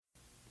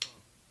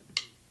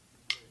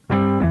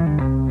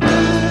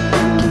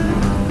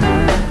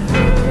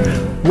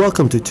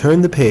Welcome to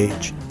Turn the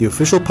Page, the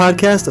official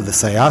podcast of the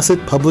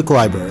Syosset Public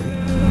Library.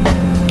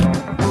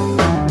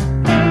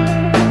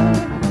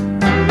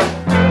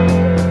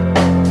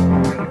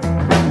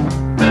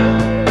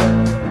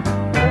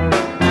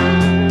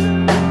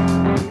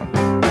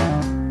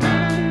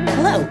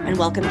 Hello, and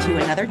welcome to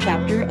another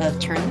chapter of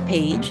Turn the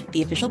Page,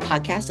 the official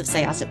podcast of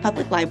Syosset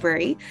Public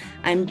Library.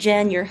 I'm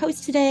Jen, your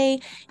host today,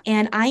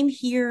 and I'm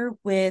here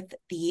with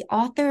the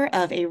author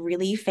of a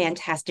really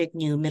fantastic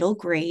new middle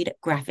grade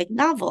graphic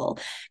novel.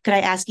 Could I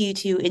ask you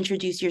to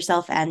introduce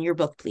yourself and your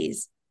book,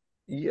 please?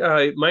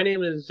 Yeah, my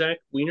name is Zach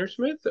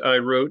Wienersmith. I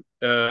wrote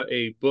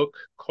a book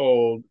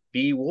called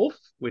Beowulf,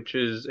 which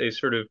is a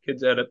sort of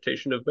kids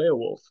adaptation of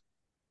Beowulf.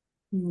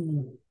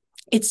 Hmm.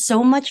 It's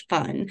so much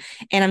fun,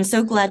 and I'm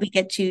so glad we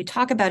get to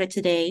talk about it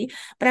today.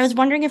 But I was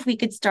wondering if we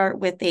could start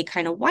with a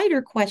kind of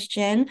wider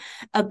question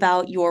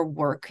about your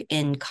work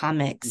in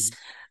comics.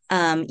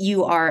 Mhm.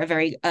 You are a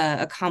very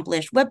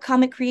accomplished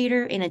webcomic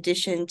creator in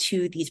addition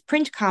to these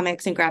print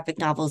comics and graphic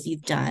novels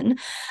you've done.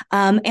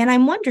 And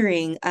I'm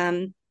wondering,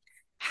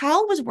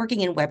 how was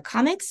working in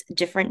webcomics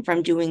different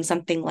from doing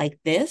something like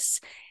this?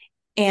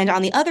 And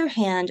on the other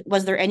hand,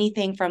 was there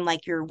anything from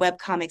like your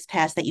webcomics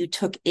past that you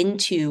took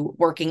into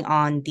working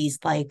on these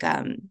like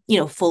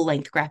full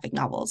length graphic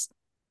novels?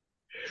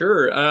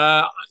 Sure.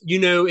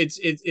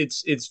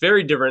 It's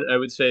very different, I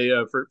would say,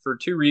 for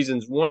two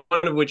reasons. One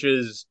of which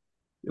is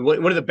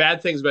one of the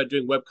bad things about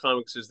doing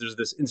webcomics is there's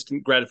this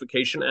instant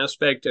gratification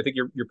aspect. I think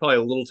you're probably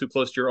a little too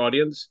close to your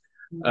audience,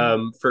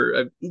 Mhm.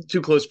 for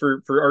too close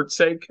for art's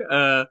sake.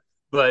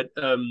 But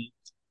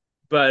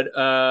but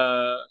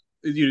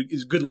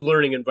it's a good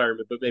learning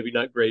environment, but maybe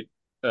not great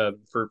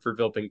for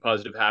developing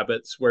positive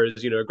habits.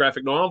 Whereas a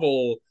graphic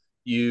novel,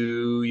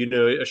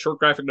 a short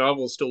graphic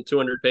novel is still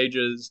 200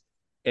 pages,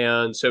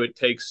 and so it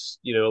takes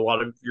a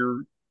lot of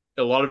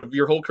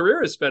your whole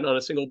career is spent on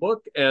a single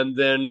book, and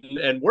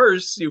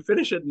worse, you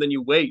finish it and then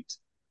you wait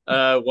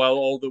while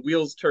all the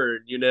wheels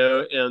turn,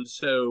 and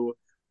so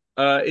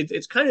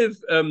it's kind of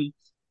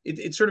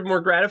it's sort of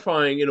more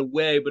gratifying in a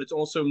way, but it's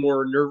also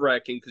more nerve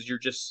wracking because you're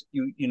just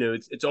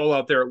it's all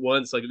out there at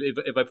once. Like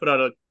if I put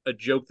out a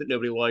joke that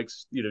nobody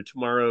likes,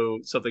 tomorrow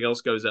something else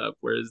goes up.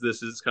 Whereas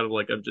this is kind of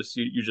like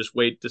you just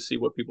wait to see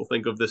what people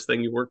think of this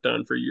thing you worked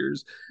on for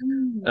years.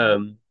 Mm.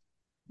 Um,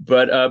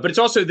 but it's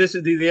also this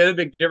is the other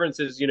big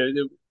difference is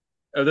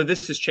although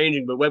this is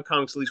changing, but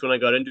webcomics, at least when I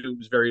got into it,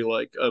 was very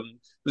like it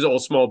was all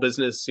small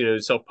business,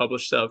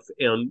 self-published stuff,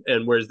 and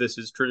whereas this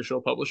is traditional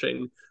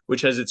publishing,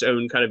 which has its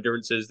own kind of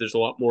differences. There's a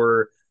lot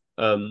more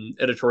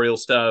editorial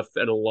stuff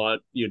and a lot,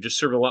 just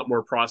sort of a lot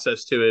more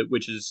process to it,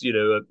 which is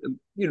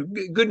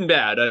good and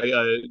bad.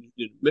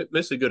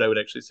 Mostly good, I would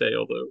actually say,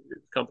 although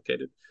it's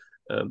complicated.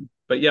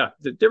 But yeah,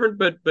 different,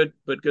 but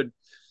good.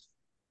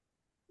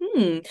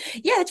 Hmm.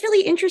 Yeah, it's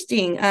really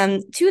interesting.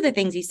 Two of the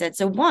things you said.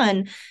 So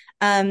one,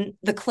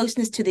 the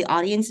closeness to the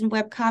audience in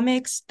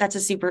webcomics, that's a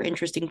super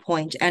interesting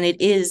point. And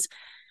it is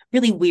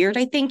really weird,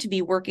 I think, to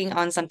be working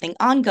on something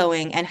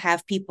ongoing and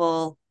have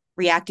people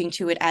reacting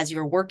to it as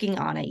you're working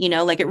on it.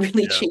 Like it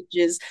really Yeah,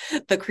 changes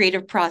the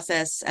creative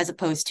process as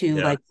opposed to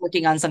yeah. like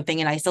working on something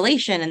in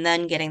isolation and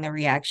then getting the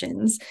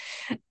reactions.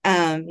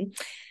 Um,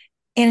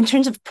 and in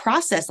terms of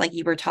process, like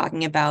you were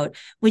talking about,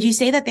 would you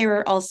say that there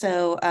are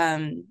also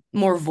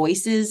more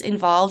voices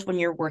involved when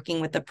you're working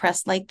with the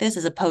press like this,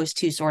 as opposed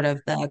to sort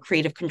of the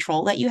creative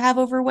control that you have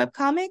over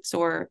webcomics?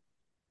 Or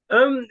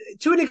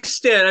To an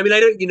extent, I mean,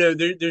 I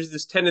don't, there's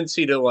this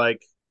tendency to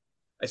like,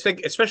 I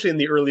think, especially in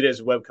the early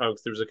days of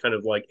webcomics, there was a kind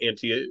of like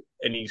anti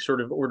any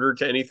sort of order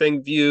to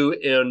anything view,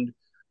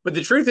 but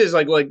the truth is,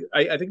 I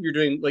think you're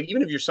doing like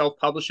even if you're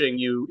self-publishing,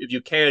 if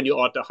you can, you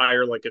ought to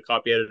hire like a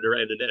copy editor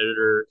and an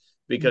editor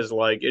because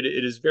like it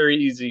is very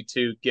easy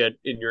to get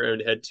in your own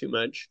head too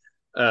much.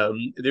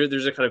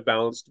 There's a kind of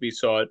balance to be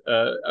sought.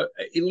 At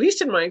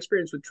least in my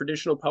experience with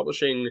traditional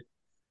publishing,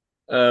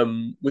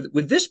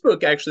 with this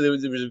book actually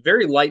there was a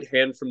very light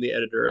hand from the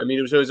editor. I mean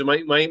it was my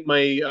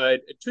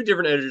two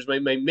different editors. My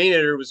main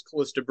editor was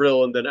Callista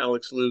Brill, and then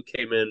Alex Liu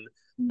came in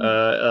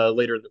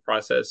later in the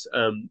process.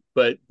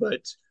 But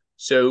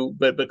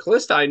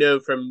Callista I know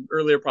from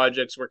earlier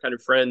projects. We're kind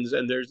of friends,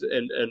 and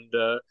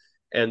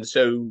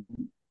so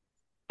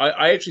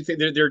I actually think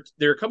there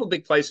are a couple of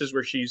big places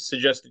where she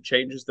suggested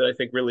changes that I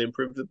think really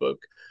improved the book.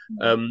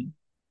 um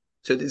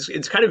so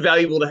it's kind of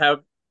valuable to have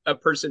a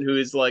person who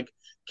is like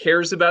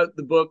cares about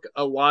the book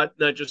a lot,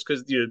 not just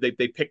because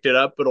they picked it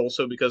up, but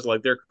also because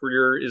like their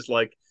career is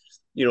like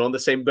on the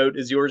same boat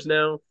as yours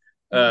now.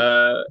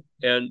 uh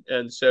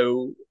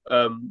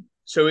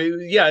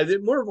yeah,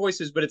 more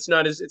voices, but it's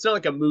not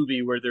like a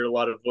movie where there are a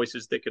lot of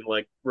voices that can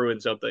like ruin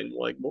something.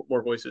 Like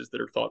more voices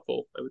that are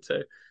thoughtful, I would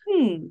say.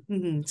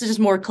 So just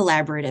more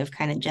collaborative,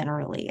 kind of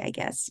generally, I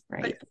guess, I,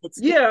 right? It's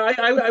yeah,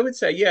 I would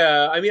say,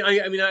 yeah. I mean,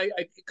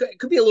 it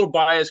could be a little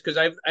biased because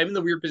I'm in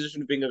the weird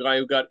position of being a guy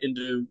who got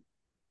into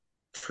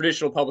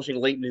traditional publishing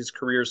late in his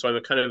career, so I'm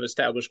a kind of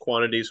established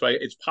quantity. So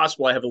it's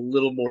possible I have a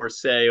little more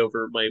say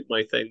over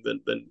my thing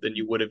than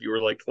you would if you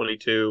were like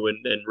 22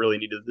 and really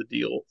needed the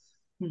deal.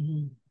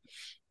 Mhm.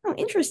 Oh,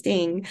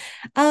 interesting.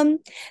 Um,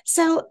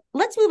 so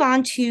let's move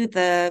on to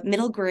the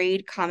middle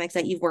grade comics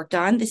that you've worked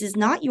on. This is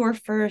not your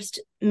first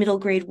middle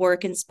grade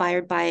work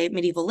inspired by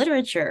medieval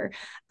literature.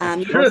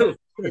 That's You also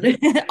true. did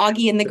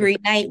Augie and the Green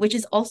Knight, which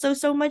is also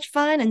so much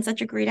fun and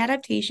such a great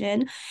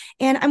adaptation.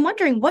 And I'm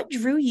wondering what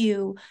drew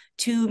you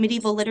to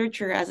medieval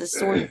literature as a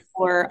source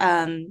for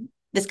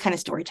this kind of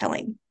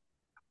storytelling?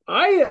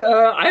 I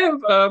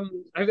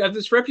have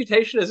this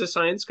reputation as a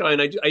science guy,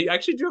 and I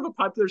actually do have a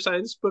popular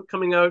science book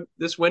coming out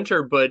this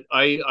winter. But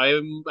I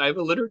have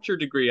a literature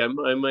degree. I'm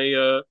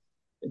a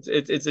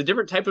it's a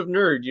different type of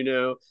nerd, you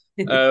know.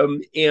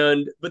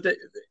 And but the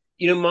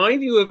you know my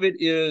view of it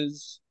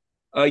is,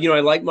 you know,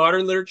 I like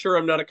modern literature.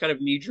 I'm not a kind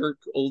of knee jerk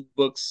old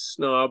books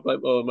snob.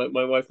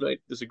 My wife might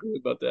disagree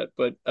about that,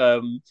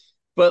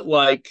 but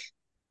like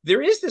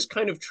there is this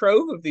kind of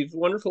trove of these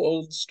wonderful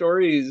old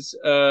stories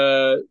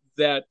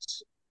that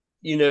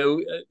you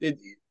know,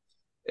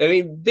 I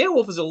mean,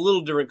 Beowulf is a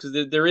little different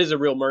because there is a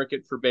real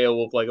market for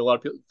Beowulf. Like a lot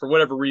of people, for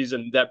whatever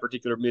reason, that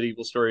particular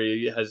medieval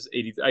story has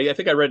 80. I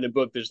think I read in a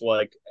book there's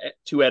like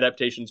two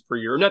adaptations per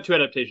year, or not two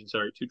adaptations,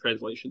 sorry, two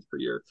translations per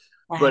year.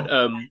 But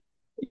Wow.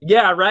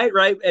 yeah,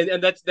 right,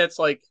 and that's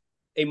like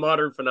a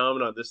modern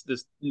phenomenon.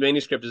 This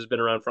manuscript has been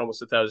around for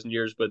almost 1,000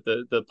 years, but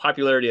the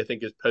popularity I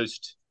think is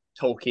post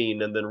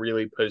Tolkien and then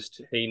really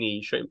post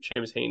Haney,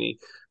 Seamus Haney.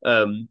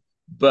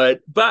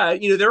 But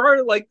you know there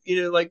are like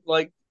you know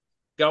like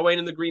Gawain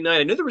and the Green Knight.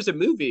 I know there was a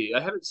movie. I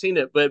haven't seen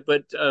it, but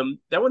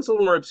that one's a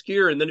little more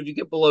obscure. And then if you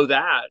get below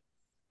that,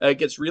 it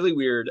gets really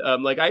weird.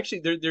 Like I actually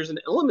there's an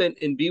element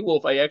in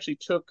Beowulf I actually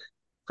took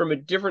from a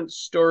different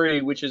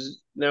story, which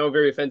is now a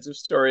very offensive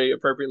story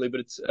appropriately, but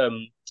it's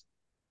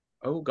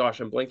oh gosh,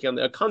 I'm blanking on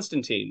the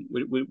Constantine,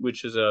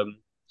 which is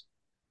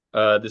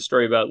the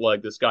story about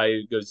like this guy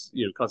who goes,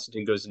 you know,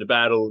 Constantine goes into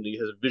battle and he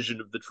has a vision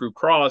of the true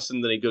cross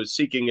and then he goes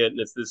seeking it and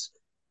it's this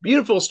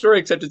beautiful story,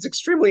 except it's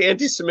extremely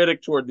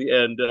anti-Semitic toward the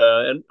end.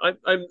 And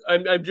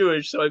I'm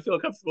Jewish, so I feel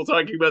comfortable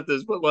talking about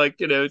this, but like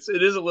you know,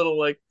 it is a little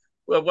like,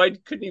 well, why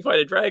couldn't he fight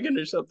a dragon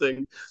or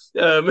something?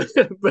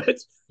 But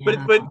Yeah.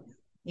 but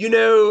you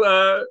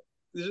know,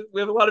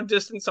 we have a lot of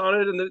distance on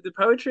it, and the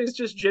poetry is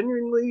just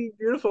genuinely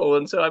beautiful.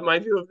 And so my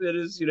view of it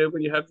is, you know,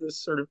 when you have this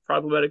sort of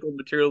problematical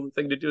material, the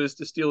thing to do is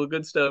to steal the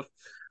good stuff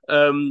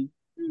um,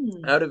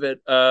 Hmm. out of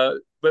it.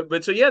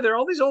 But so yeah, there are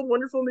all these old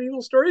wonderful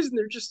medieval stories, and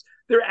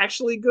they're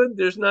actually good.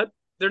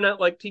 They're not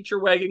like teacher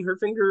wagging her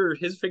finger or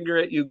his finger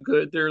at you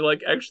good. They're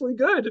like actually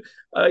good.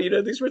 You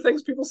know, these were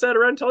things people sat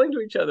around telling to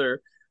each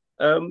other.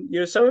 You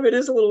know, some of it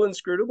is a little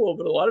inscrutable,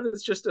 but a lot of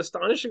it's just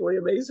astonishingly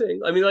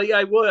amazing. I mean, like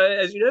well,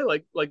 as you know,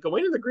 like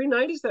Going to the Green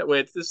Knight is that way.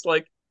 It's this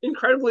like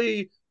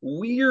incredibly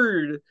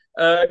weird,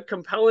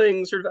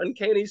 compelling, sort of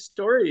uncanny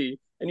story,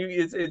 and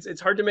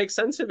it's hard to make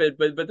sense of it,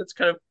 but that's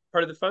kind of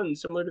part of the fun,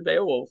 similar to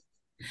Beowulf.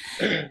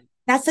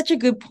 That's such a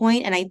good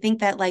point, and I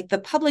think that like the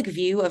public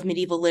view of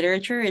medieval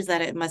literature is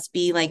that it must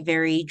be like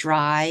very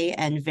dry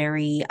and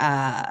very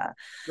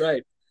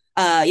Right.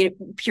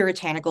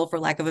 puritanical for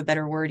lack of a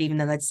better word, even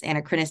though that's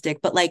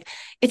anachronistic. But like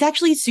it's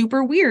actually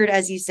super weird,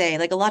 as you say.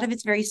 Like a lot of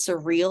it's very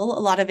surreal. A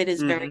lot of it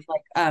is very Mm-hmm.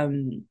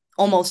 like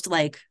almost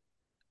like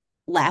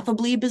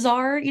laughably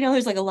bizarre.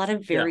 There's like a lot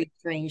of Yeah. very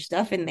strange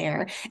stuff in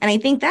there. And I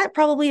think that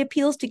probably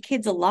appeals to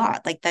kids a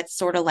lot. Like that's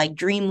sort of like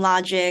dream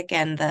logic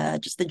and the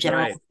just the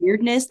general Right.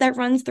 weirdness that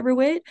runs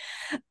through it.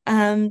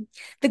 Um,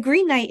 the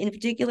Green Knight in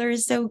particular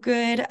is so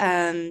good.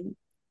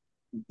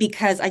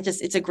 Because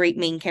it's a great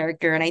main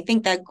character. And I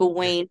think that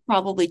Gawain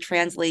probably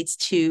translates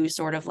to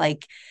sort of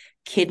like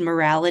kid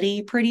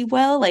morality pretty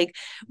well. Like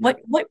Yeah.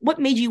 what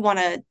made you want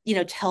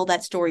to, tell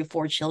that story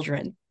for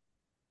children?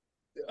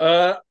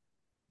 Uh,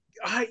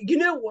 you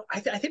know, I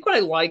think what I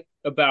like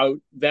about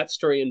that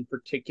story in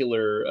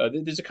particular,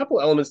 there's a couple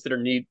elements that are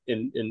neat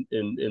in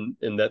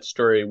that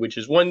story, which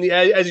is one,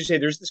 as you say,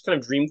 there's this kind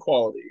of dream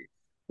quality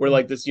where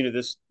like this, you know,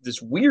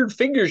 this weird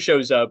figure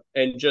shows up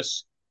and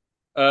just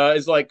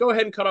is like, go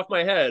ahead and cut off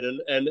my head,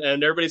 and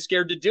everybody's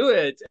scared to do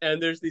it,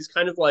 and there's these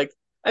kind of like,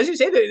 as you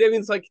say, I mean,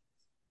 it's like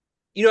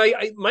you know,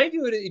 my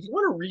view is if you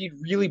want to read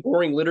really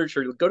boring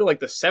literature, go to like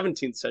the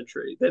 17th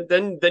century.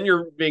 Then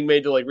you're being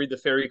made to like read the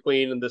Fairy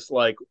Queen and this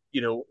like,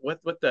 you know,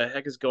 what the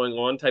heck is going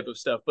on type of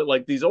stuff. But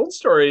like these old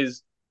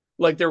stories,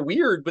 like they're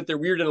weird, but they're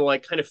weird in a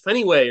like kind of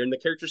funny way, and the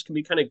characters can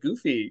be kind of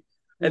goofy.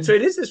 And so Mhm.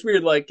 it is this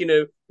weird, like, you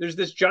know, there's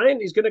this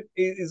giant,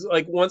 he's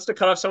like wants to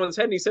cut off someone's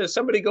head, and he says,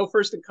 somebody go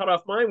first and cut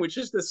off mine, which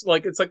is this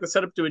like, it's like the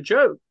setup to a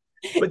joke.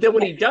 But then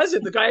when he does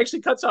it, the guy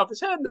actually cuts off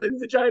his head, and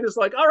the giant is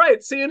like, "All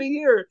right, see you in a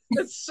year."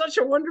 That's such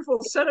a wonderful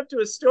setup to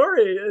a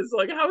story. It's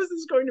like, how is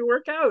this going to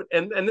work out?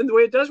 And then the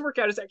way it does work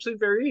out is actually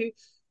very,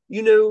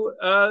 you know,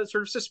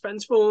 sort of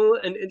suspenseful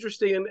and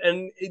interesting,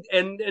 and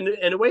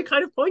in a way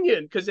kind of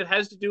poignant because it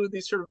has to do with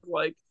these sort of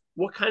like,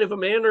 what kind of a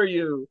man are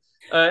you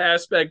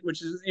aspect,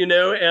 which is you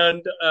know,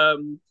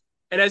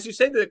 and as you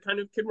say, the kind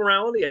of kid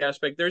morality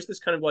aspect, there's this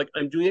kind of like,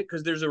 I'm doing it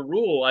because there's a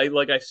rule.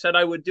 I said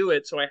I would do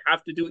it, so I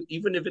have to do it,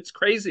 even if it's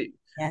crazy.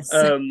 Yes.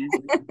 Um,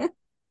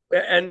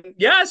 and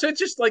yeah, so it's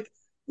just like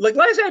like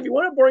Liza, if you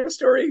want a boring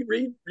story,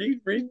 read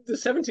the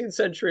 17th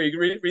century,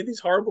 read these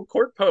horrible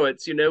court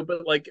poets,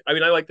 but like, I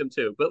mean, I like them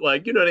too, but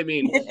like, you know what I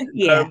mean?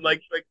 Yeah.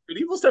 Like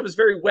medieval stuff is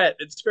very wet.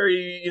 It's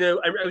very,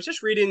 I was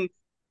just reading,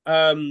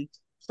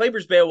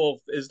 Slaber's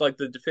Beowulf is like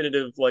the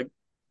definitive, like,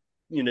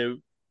 you know,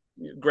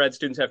 grad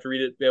students have to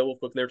read it, Beowulf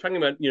book. And they're talking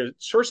about,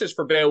 sources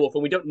for Beowulf,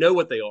 and we don't know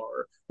what they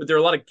are, but there are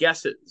a lot of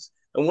guesses.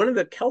 And one of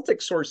the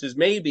Celtic sources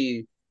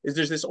maybe is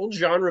there's this old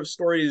genre of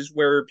stories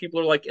where people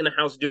are like in a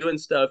house doing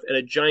stuff and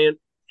a giant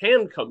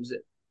hand comes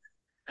in.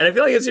 And I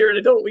feel like as you're an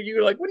adult,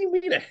 you're like, what do you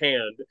mean a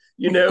hand?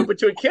 But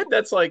to a kid,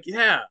 that's like,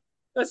 yeah,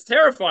 that's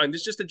terrifying.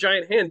 There's just a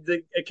giant hand.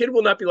 A kid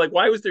will not be like,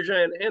 why was there a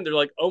giant hand? They're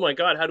like, oh my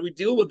God, how do we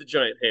deal with the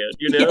giant hand?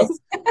 Yes.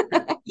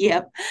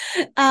 Yep.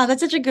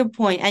 That's such a good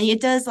point. And it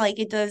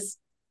does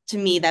to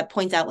me that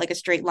points out like a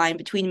straight line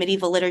between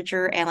medieval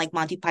literature and like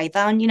Monty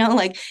Python,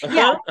 like, yeah,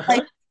 Uh-huh, uh-huh.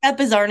 like that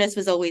bizarreness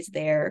was always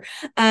there.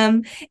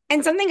 Um,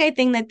 and something I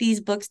think that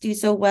these books do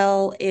so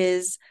well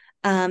is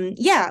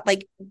yeah,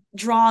 like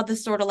draw the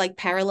sort of like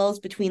parallels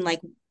between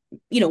like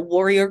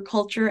warrior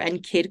culture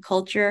and kid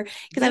culture.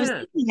 Because I was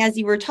Yeah. thinking as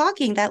you were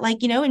talking that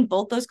like, in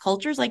both those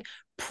cultures, like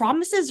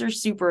promises are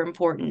super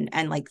important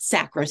and like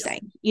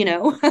sacrosanct.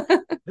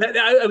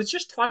 I was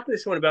just talking to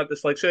someone about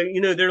this. Like, so,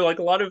 there are like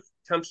a lot of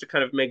attempts to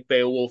kind of make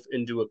Beowulf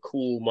into a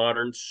cool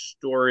modern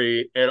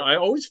story. And I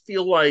always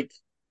feel like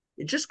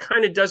it just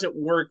kind of doesn't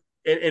work.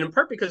 And in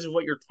part because of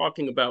what you're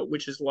talking about,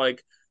 which is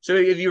like, so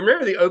if you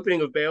remember the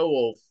opening of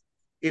Beowulf,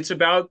 it's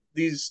about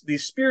these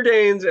spear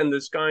Danes and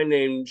this guy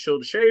named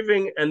Shield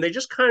Shaving, and they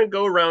just kind of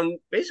go around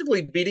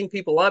basically beating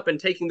people up and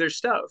taking their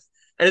stuff.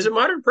 And as a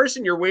modern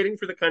person, you're waiting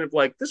for the kind of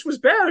like, this was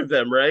bad of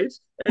them, right?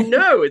 And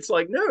no, it's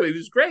like, no, it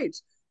was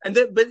great. But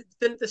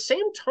then at the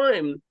same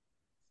time,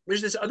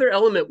 there's this other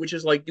element which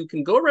is like you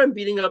can go around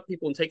beating up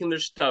people and taking their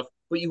stuff,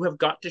 but you have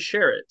got to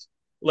share it.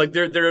 Like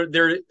there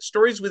are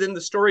stories within the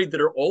story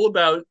that are all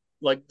about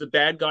like the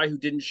bad guy who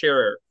didn't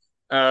share,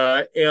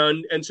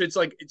 and so it's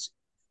like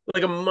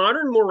a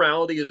modern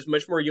morality is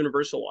much more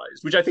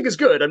universalized, which I think is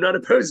good. I'm not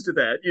opposed to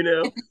that.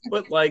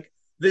 But like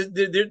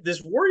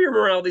this warrior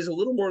morality is a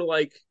little more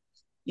like,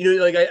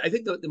 like I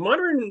think the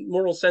modern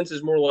moral sense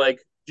is more like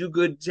do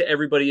good to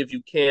everybody if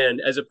you can,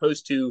 as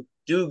opposed to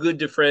do good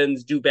to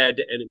friends, do bad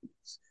to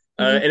enemies.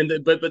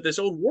 But this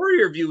old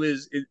warrior view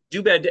is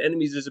do bad to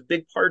enemies is a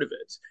big part of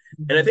it,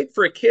 and I Mhm. think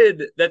for a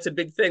kid that's a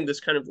big thing. This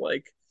kind of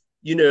like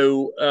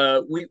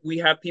we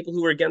have people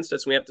who are against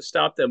us and we have to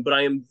stop them. But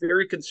I am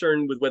very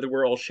concerned with whether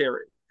we're all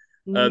sharing.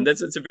 Mhm.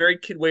 That's it's a very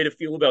kid way to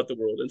feel about the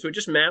world, and so it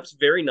just maps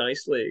very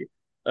nicely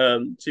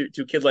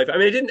to kid life. I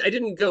mean, I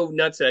didn't go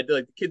nuts. I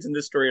like the kids in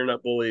this story are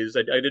not bullies.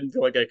 I didn't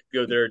feel like I could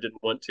go there. I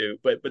didn't want to,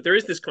 but there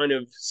is this kind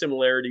of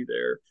similarity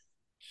there.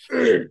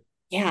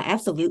 Yeah,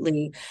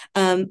 absolutely.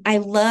 I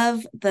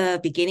love the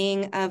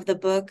beginning of the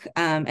book.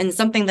 And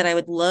something that I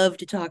would love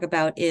to talk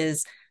about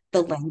is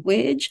the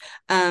language.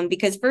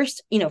 Because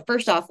first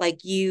off,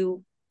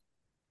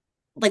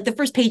 like the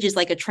first page is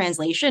like a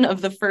translation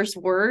of the first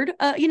word,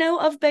 of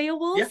Yeah,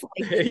 Beowulf.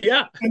 Like,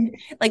 yeah. and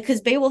like,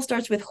 because Beowulf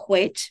starts with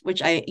Hwit,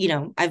 which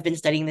I've been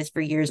studying this for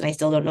years and I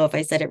still don't know if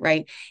I said it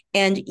right.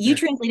 And you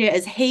translate it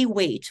as "Hey,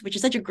 wait," which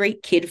is such a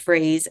great kid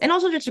phrase and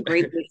also just a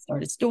great way to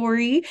start a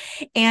story.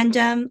 And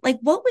like,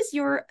 what was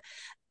your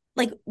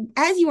like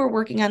as you were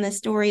working on this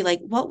story, like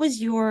what was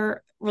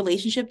your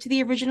relationship to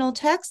the original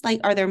text?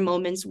 Like, are there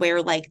moments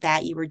where like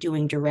that you were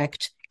doing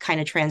direct kind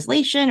of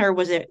translation, or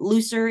was it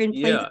looser in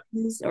Yeah.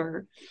 places,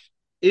 or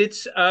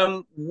It's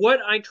what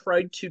I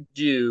tried to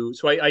do.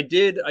 So I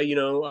did I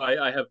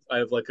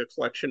have like a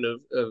collection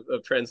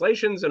of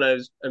translations, and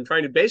I'm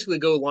trying to basically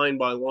go line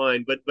by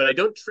line, but I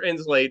don't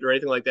translate or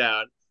anything like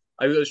that.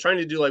 I was trying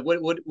to do like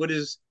what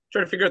is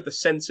trying to figure out the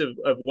sense of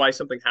why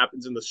something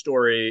happens in the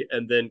story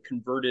and then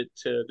convert it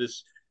to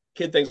this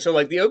kid thing. So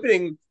like the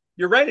opening,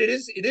 you're right, it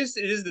is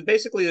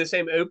basically the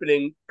same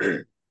opening.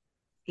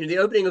 The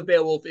opening of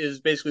Beowulf is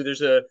basically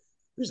there's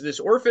this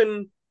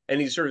orphan, and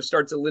he sort of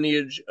starts a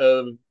lineage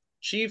of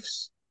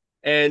chiefs,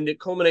 and it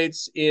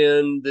culminates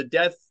in the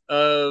death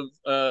of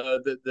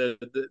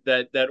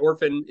that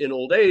orphan in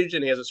old age,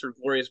 and he has a sort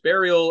of glorious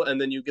burial, and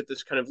then you get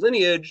this kind of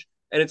lineage,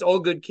 and it's all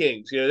good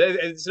kings.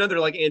 It's another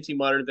like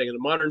anti-modern thing. In the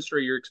modern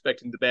story, you're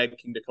expecting the bad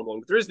king to come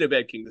along, but there is no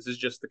bad king. This is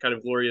just the kind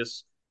of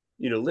glorious,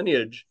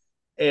 lineage.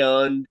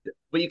 And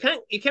but you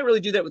can't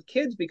really do that with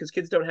kids because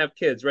kids don't have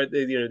kids, right?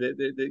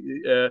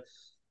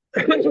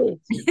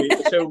 Excuse me.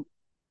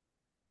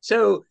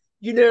 So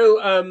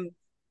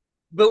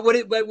but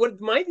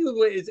what my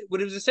view is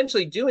what it was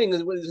essentially doing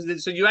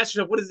is so you ask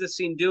yourself what is this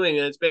scene doing,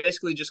 and it's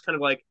basically just kind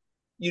of like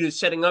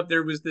setting up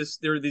there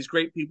were these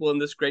great people in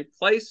this great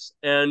place,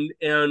 and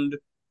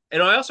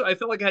I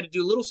felt like I had to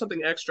do a little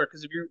something extra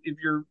because if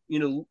you're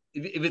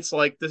if it's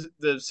like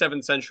the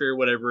seventh century or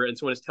whatever, and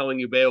someone is telling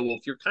you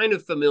Beowulf, you're kind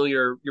of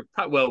familiar.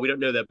 Well, we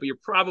don't know that, but you're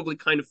probably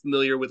kind of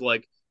familiar with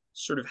like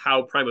sort of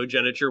how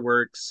primogeniture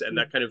works and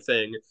that kind of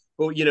thing.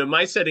 But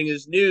my setting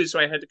is new, so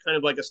I had to kind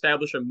of like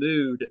establish a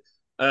mood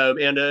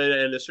and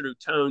a sort of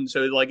tone.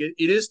 So like it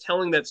is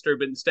telling that story,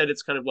 but instead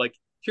it's kind of like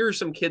here are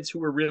some kids who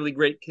were really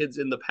great kids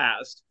in the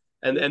past.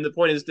 And the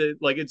point is that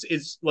like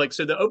it's like,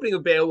 so the opening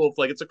of Beowulf,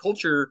 like it's a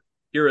culture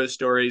hero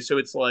story. So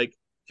it's like,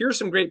 here are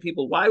some great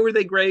people. Why were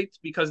they great?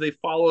 Because they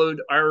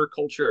followed our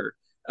culture.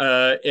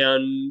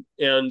 And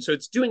so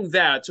it's doing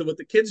that. So what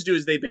the kids do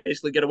is they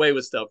basically get away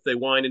with stuff. They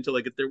whine until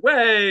they get their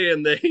way,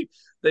 and they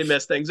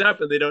mess things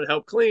up, and they don't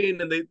help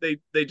clean, and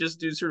they just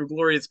do sort of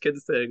glorious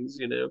kids things,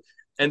 you know.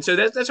 And so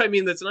that's what I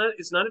mean. It's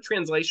not a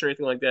translation or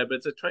anything like that, but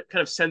it's a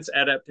kind of sense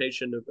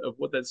adaptation of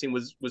what that scene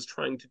was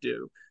trying to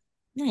do.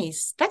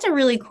 Nice. That's a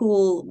really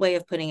cool way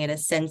of putting it, a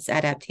sense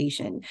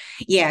adaptation.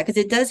 Yeah, because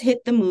it does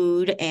hit the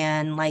mood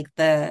and like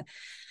the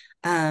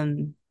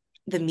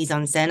mise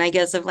en scène, I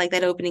guess, of like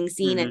that opening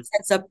scene and Mm-hmm.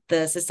 sets up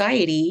the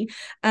society.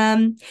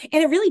 And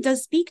it really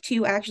does speak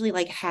to actually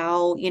like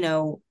how,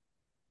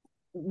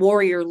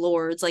 warrior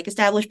lords like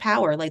established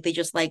power. Like they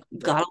just like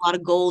Right. got a lot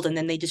of gold and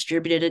then they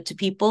distributed it to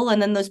people and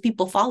then those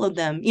people followed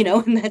them,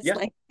 and that's Yeah.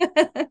 like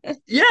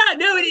Yeah,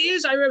 no, it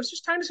is. I was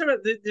just trying to say about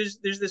there's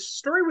this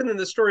story within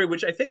the story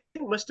which I think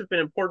must have been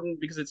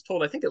important because it's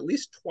told I think at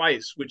least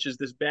twice, which is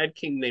this bad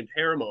king named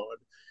Hermod.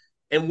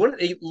 And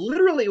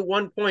literally at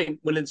one point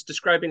when it's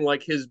describing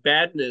like his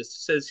badness,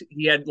 says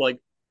he had like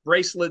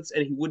bracelets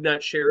and he would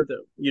not share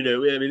them. You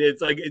know, I mean,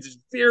 it's like it's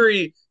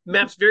very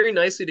maps very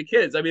nicely to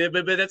kids. I mean,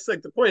 but that's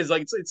like the point. Is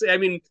like it's I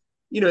mean,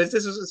 this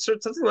is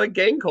something like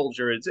gang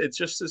culture. It's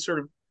just this sort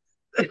of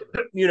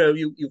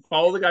you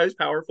follow the guy who's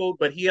powerful,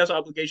 but he has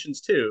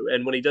obligations too.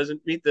 And when he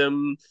doesn't meet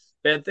them,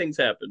 bad things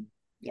happen.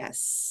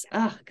 yes.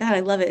 Oh God, I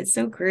love it. It's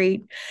so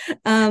great.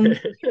 Um,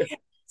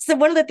 So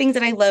one of the things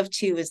that I love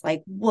too is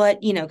like what,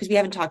 because we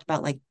haven't talked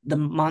about like the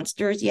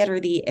monsters yet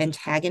or the Yeah.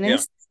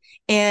 antagonists.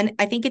 And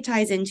I think it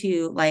ties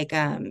into like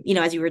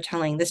as you were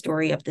telling the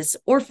story of this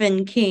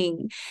orphan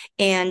king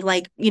and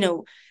like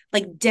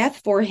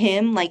death for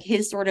him, like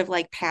his sort of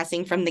like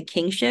passing from the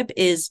kingship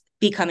is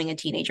becoming a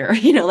teenager,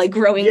 like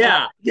growing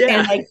up Yeah.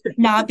 and Yeah. like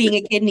not being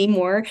a kid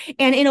anymore.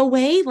 And in a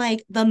way,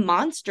 like the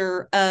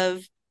monster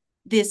of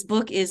this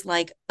book is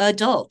like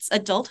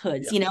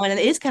adulthoods, Yeah. and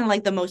it is kind of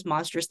like the most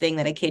monstrous thing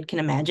that a kid can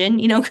imagine,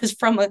 because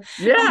from a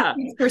Yeah.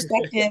 kid's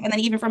perspective and then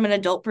even from an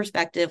adult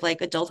perspective,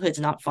 like adulthood's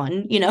not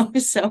fun,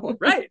 so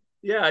Right.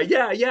 Yeah,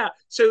 yeah, yeah.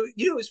 So,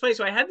 it's funny.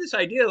 So I had this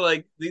idea,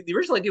 like the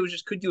original idea was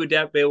just could you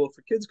adapt Beowulf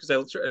for kids? Because I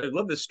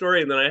love this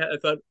story. And then I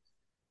thought,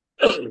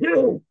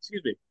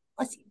 excuse me,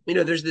 let's see.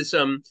 there's this,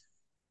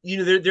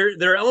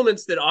 there are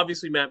elements that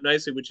obviously map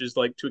nicely, which is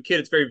like to a kid,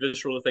 it's very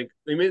visceral to think.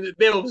 I mean,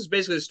 Beowulf is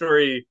basically a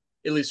story,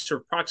 at least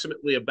sort of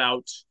approximately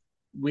about,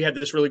 we had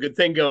this really good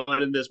thing going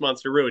and this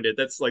monster ruined it.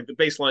 That's like the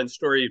baseline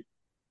story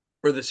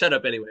for the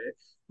setup anyway.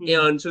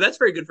 Mhm. And so that's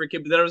very good for a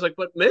kid. But then I was like,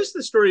 but most of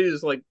the story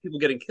is like people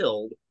getting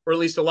killed, or at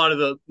least a lot of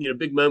the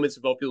big moments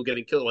involve people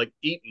getting killed, like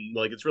eaten.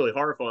 Like it's really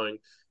horrifying.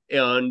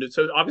 And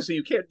so obviously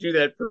you can't do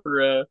that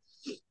for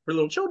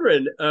little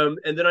children. And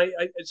then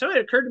something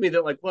occurred to me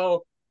that like,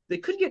 well, they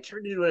could get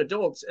turned into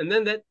adults, and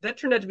then that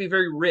turned out to be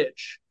very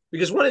rich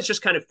because one, it's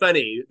just kind of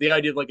funny the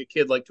idea of like a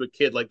kid like to a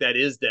kid like that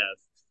is death.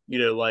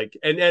 Like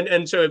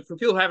and so for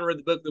people who haven't read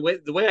the book,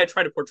 the way I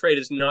try to portray it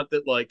is not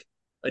that like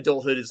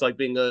adulthood is like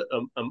being a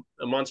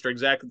monster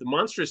exactly. The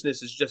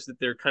monstrousness is just that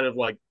they're kind of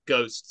like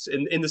ghosts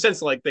in the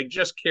sense like they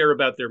just care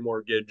about their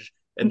mortgage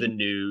and the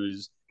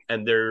news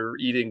and they're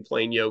eating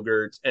plain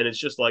yogurt and it's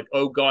just like,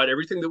 oh god,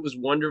 everything that was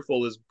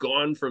wonderful is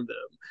gone from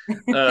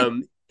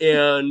them.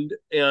 And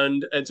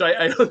so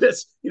I hope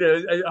that's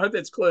I hope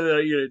that's clear.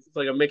 It's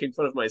like I'm making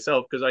fun of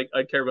myself because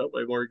I care about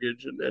my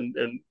mortgage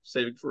and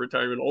saving for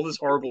retirement, all this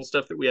horrible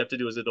stuff that we have to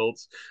do as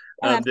adults,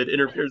 Oh, that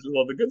interferes with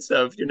all the good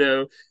stuff.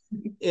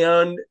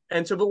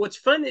 But what's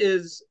fun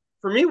is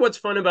for me, what's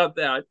fun about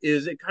that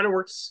is it kind of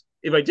works.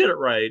 If I did it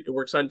right, it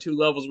works on two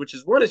levels, which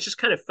is one, it's just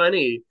kind of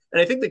funny.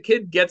 And I think the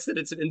kid gets that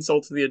it's an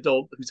insult to the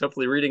adult who's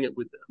hopefully reading it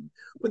with them.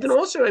 But then yes.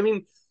 also, I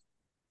mean,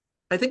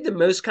 I think the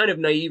most kind of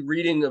naive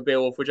reading of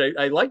Beowulf, which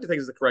I like to think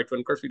is the correct one,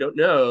 of course we don't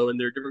know, and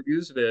there are different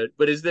views of it,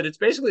 but is that it's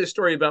basically a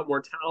story about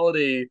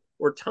mortality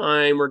or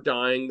time or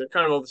dying. They're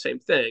kind of all the same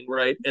thing,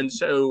 right? And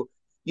so,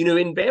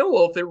 in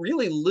Beowulf, it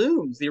really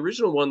looms, the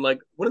original one, like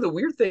one of the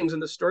weird things in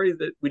the story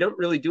that we don't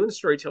really do in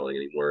storytelling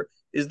anymore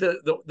is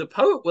the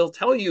poet will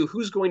tell you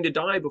who's going to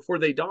die before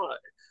they die.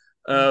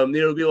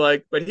 It'll be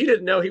like, but he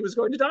didn't know he was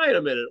going to die in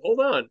a minute. Hold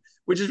on,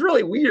 which is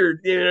really weird.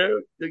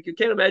 Like you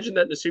can't imagine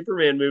that in a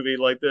Superman movie,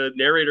 like the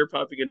narrator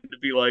popping in to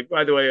be like,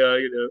 by the way,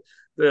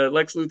 the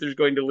Lex Luthor's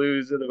going to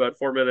lose in about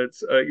 4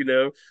 minutes.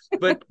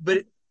 But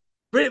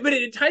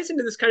it ties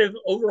into this kind of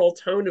overall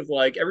tone of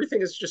like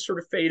everything is just sort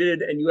of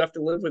faded and you have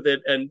to live with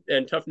it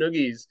and tough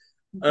noogies.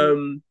 Mhm.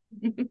 Um,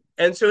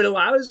 and so it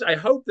allows, I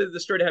hope, that the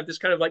story to have this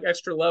kind of like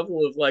extra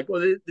level of like,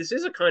 well, this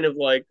is a kind of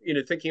like,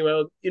 thinking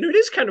about, it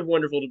is kind of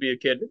wonderful to be a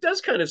kid. It does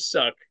kind of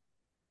suck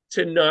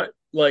to not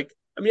like,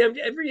 I mean,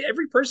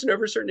 every person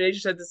over a certain age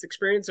has had this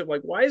experience of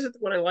like, why is it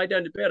that when I lie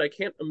down to bed, I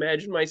can't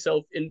imagine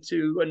myself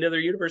into another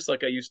universe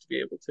like I used to be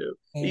able to?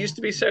 It Yeah. used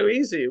to be so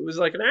easy. It was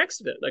like an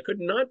accident. I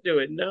could not do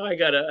it. Now I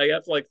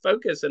have to like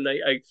focus and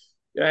I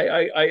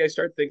I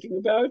start thinking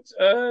about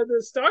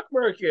the stock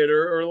market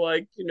or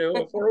like a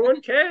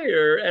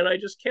 401k and I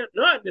just can't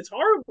not. It's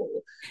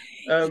horrible.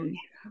 Um,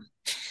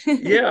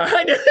 yeah,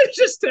 I know it's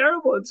just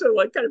terrible. And so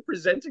like kind of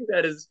presenting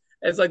that as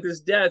like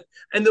this death.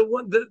 And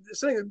the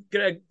something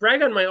can I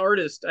brag on my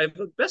artist. I have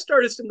the best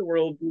artist in the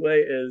world,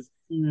 Boulet is,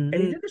 and he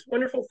Mhm. did this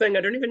wonderful thing.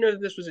 I don't even know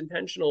that this was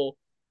intentional.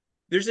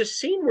 There's a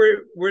scene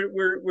where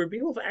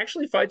Beowulf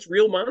actually fights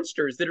real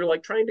monsters that are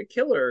like trying to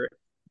kill her.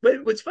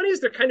 But what's funny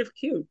is they're kind of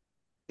cute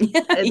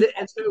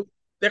and so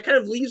that kind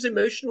of leaves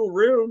emotional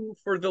room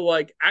for the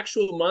like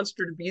actual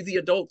monster to be the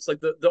adults. Like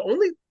the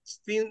only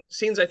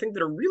scenes I think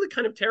that are really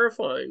kind of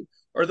terrifying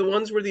are the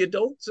ones where the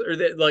adults or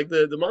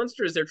the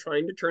monsters they're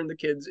trying to turn the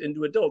kids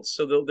into adults,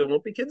 so they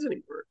won't be kids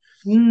anymore.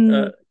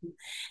 Mm. Uh,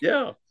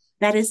 yeah,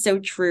 That is so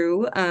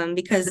true.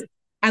 Because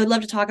I would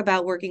love to talk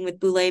about working with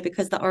Boulay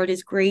because the art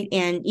is great.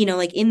 And,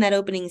 like in that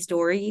opening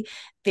story,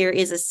 there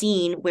is a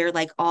scene where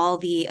like all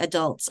the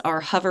adults are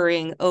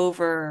hovering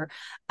over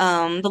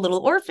the little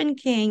orphan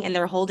king and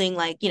they're holding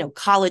like,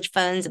 college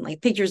funds and like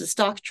pictures of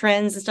stock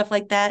trends and stuff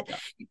like that. yeah.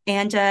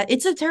 And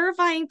it's a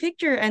terrifying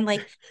picture. And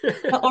like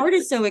the art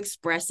is so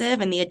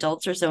expressive and the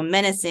adults are so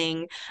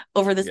menacing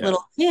over this Yeah.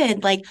 little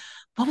kid. Like,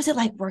 what was it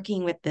like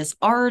working with this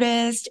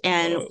artist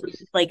and Oh,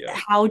 like yeah.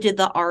 how did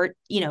the art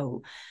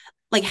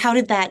like how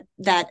did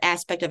that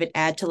aspect of it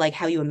add to like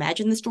how you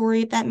imagine the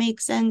story, if that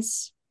makes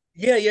sense?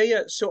 Yeah.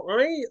 So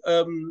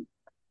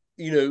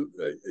you know,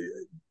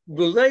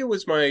 Boulet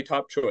was my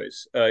top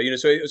choice.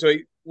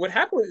 What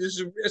happened? This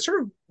is a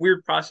sort of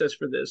weird process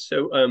for this.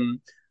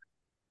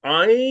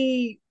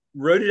 I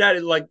wrote it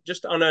out like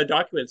just on a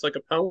document. It's like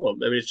a poem.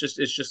 I mean, it's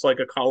just like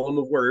a column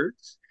of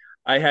words.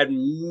 I had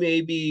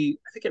maybe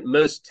I think at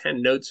most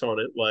 10 notes on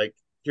it, like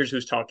here's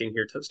who's talking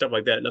here, stuff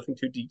like that. Nothing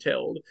too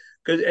detailed.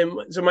 Because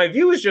and so my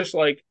view is just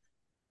like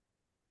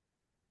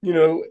you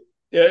know,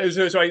 yeah.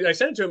 So I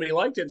sent it to him and he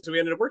liked it. So we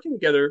ended up working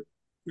together,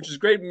 which is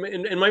great.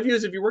 And my view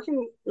is if you're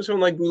working with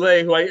someone like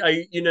Boulet, who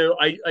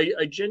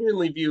I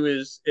genuinely view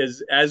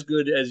as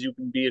good as you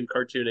can be in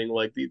cartooning,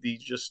 like the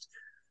just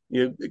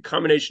the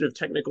combination of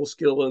technical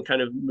skill and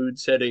kind of mood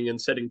setting and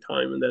setting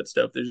time and that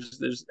stuff.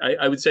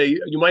 I would say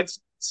you might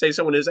say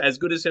someone is as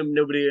good as him.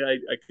 Nobody I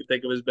could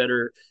think of as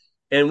better.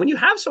 And when you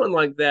have someone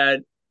like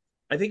that,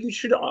 I think you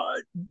should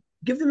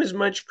give them as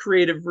much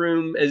creative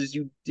room as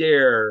you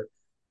dare,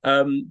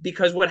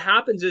 because what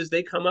happens is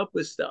they come up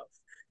with stuff,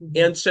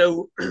 Mhm. and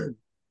so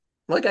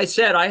like I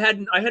said, I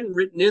hadn't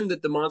written in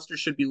that the monster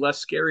should be less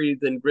scary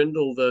than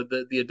Grindel,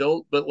 the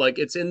adult, but like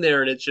it's in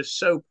there and it's just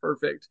so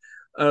perfect.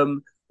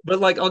 Um, but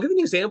like I'll give you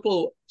an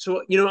example.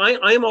 So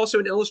I am also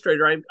an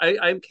illustrator.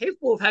 I'm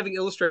capable of having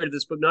illustrated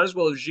this book, not as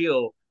well as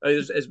Gilles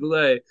as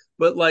Boulet,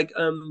 but like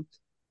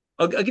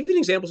I'll give you an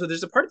example. So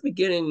there's a part at the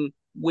beginning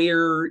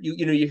where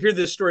you hear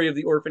this story of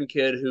the orphan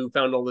kid who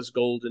found all this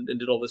gold and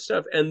did all this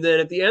stuff, and then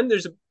at the end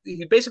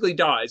he basically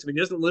dies. I mean, he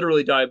doesn't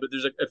literally die, but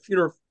there's a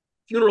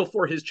funeral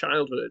for his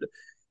childhood,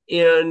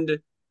 and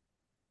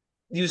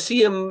you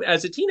see him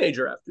as a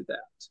teenager after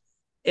that.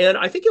 And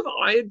I think if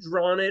I had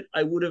drawn it,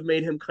 I would have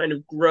made him kind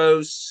of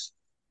gross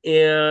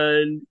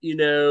and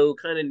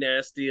kind of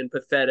nasty and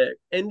pathetic.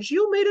 And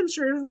Gilles made him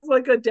sort of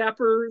like a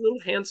dapper little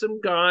handsome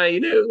guy,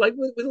 like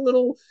with a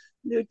little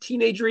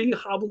teenagery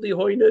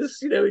hobbledehoyness.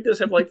 He does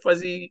have like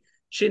fuzzy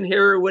chin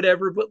hair or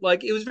whatever, but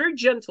like it was very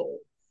gentle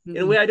in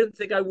a Mhm. way I didn't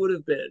think I would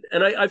have been.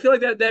 And I feel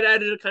like that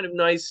added a kind of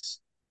nice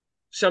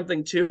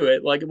something to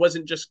it. Like it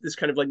wasn't just this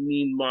kind of like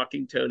mean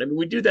mocking tone. I mean,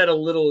 we do that a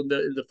little in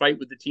the fight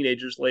with the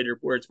teenagers later,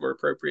 where it's more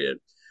appropriate.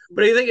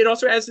 But I think it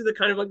also adds to the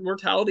kind of like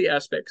mortality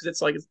aspect because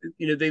it's like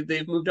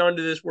they've moved on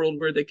to this world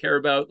where they care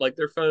about like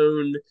their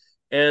phone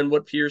and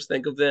what peers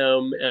think of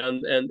them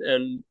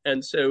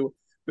and so.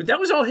 But that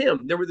was all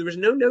him. There was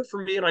no note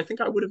for me, and I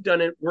think I would have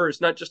done it worse,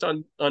 not just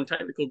on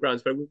technical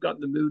grounds, but we've gotten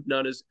the mood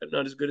not as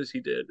good as he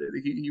did.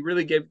 He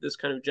really gave this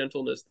kind of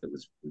gentleness that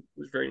was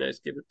very nice.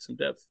 Gave it some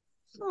depth.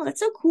 Oh, that's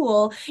so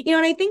cool.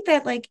 And I think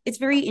that like it's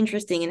very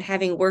interesting and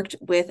having worked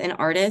with an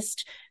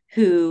artist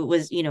who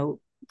was,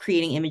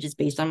 creating images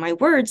based on my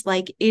words,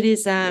 like it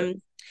is Yeah.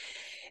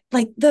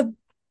 like the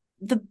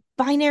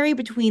binary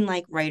between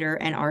like writer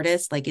and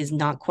artist like is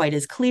not quite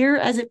as clear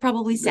as it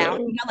probably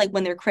sounds, No. like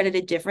when they're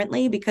credited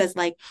differently because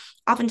like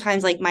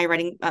oftentimes like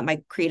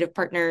my creative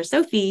partner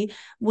Sophie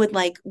would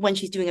like when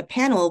she's doing a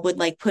panel would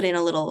like put in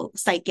a little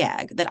sight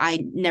gag that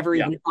I never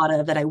Yeah. even thought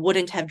of that I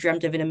wouldn't have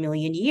dreamt of in a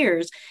million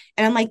years.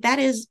 And I'm like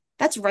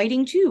that's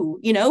writing too,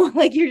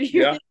 like you're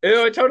Yeah.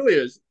 It totally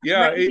is.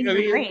 Yeah. writing in I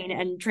your mean, brain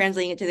and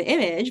translating it to the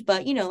image,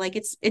 but like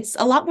it's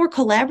a lot more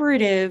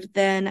collaborative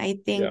than I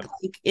think yeah.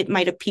 like it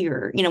might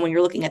appear, when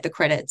you're looking at the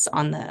credits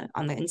on the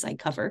inside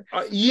cover.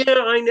 Yeah,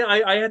 I know.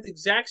 I had the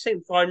exact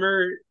same thought. I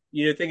remember,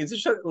 thinking,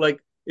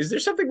 is there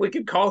something we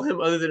could call him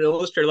other than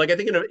illustrator? Like, I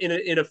think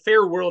in a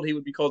fair world, he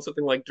would be called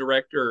something like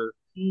director.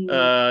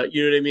 Mm.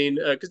 You know what I mean?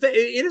 Because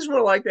it is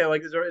more like that.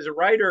 Like, as a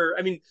writer,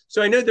 I mean,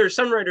 so I know there's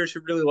some writers who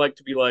really like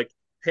to be like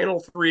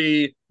panel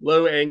three,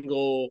 low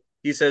angle.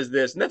 He says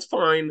this, and that's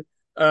fine.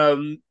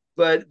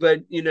 But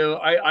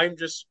I'm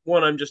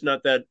just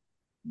not that.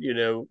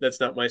 that's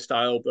not my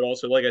style. But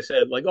also, like I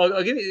said, like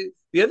I'll give you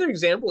the other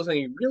example of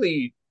something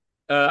really.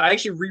 I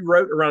actually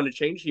rewrote around a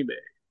change he made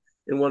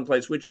in one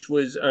place, which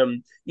was,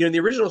 in the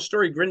original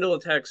story, Grendel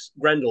attacks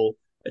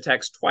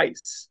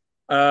twice.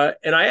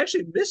 And I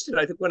actually missed it,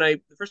 I think,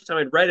 the first time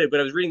I'd read it, but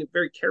I was reading it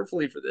very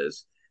carefully for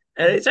this.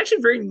 And it's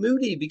actually very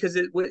moody because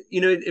it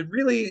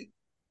really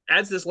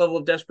adds this level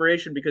of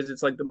desperation because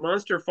it's like the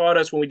monster fought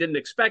us when we didn't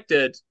expect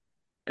it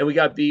and we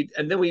got beat.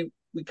 And then we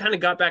kind of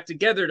got back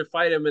together to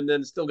fight him and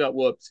then still got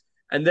whooped.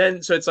 And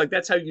then, so it's like,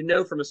 that's how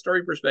from a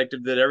story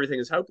perspective that everything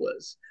is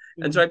hopeless.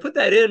 Mm-hmm. And so I put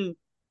that in.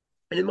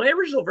 And in my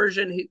original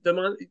version,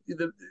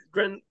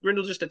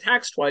 Grendel just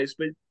attacks twice,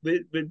 but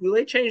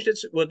Boulet changed it.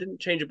 Well, it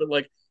didn't change it, but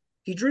like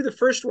he drew the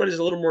first one as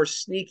a little more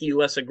sneaky,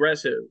 less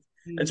aggressive.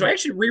 Mm-hmm. And so I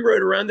actually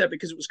rewrote around that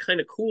because it was kind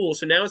of cool.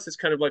 So now it's this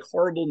kind of like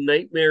horrible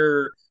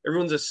nightmare.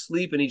 Everyone's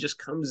asleep and he just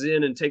comes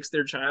in and takes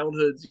their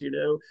childhoods,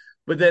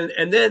 But then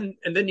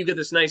you get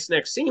this nice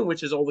next scene,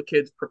 which is all the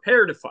kids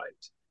prepare to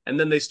fight, and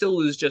then they still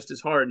lose just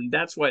as hard, and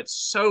that's why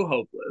it's so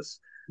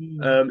hopeless.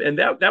 And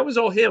that was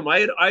all him. I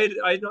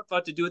had not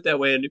thought to do it that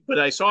way, but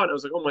I saw it and I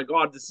was like, oh my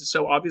god, this is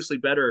so obviously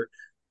better.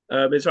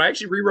 And so I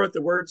actually rewrote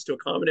the words to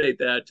accommodate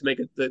that, to make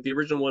it the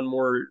original one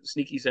more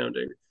sneaky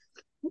sounding.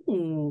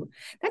 Ooh,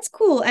 that's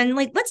cool. And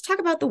like, let's talk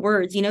about the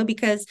words,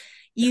 because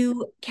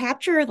you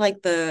capture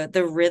like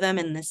the rhythm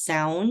and the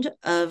sound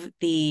of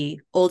the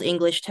Old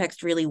English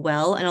text really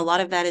well. And a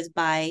lot of that is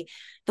by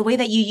the way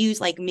that you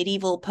use like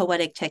medieval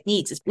poetic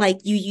techniques. It's like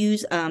you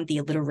use the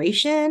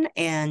alliteration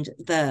and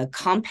the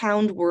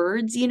compound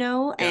words,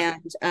 Yeah.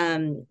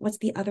 and what's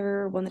the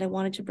other one that I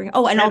wanted to bring?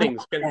 Oh, and Pennings,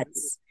 all the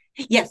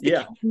yes,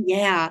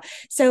 yeah.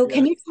 So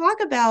can you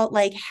talk about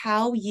like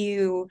how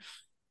you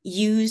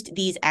used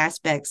these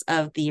aspects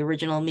of the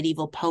original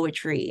medieval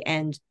poetry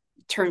and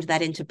turned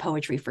that into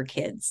poetry for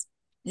kids?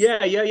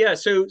 Yeah.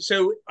 So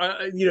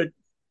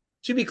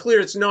to be clear,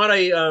 it's not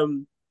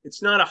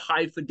a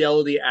high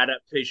fidelity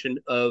adaptation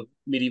of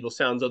medieval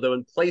sounds, although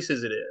in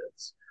places it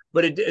is.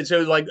 But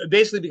so like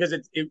basically because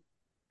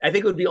I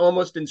think it would be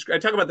almost. I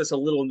talk about this a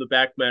little in the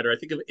back matter. I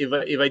think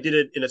if I did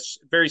it in a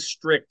very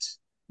strict,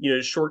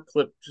 short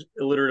clipped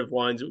alliterative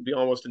lines, it would be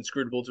almost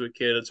inscrutable to a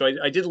kid. And so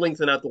I did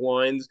lengthen out the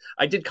lines.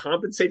 I did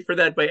compensate for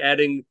that by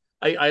adding.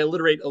 I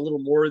alliterate a little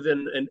more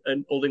than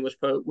an Old English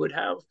poet would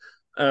have.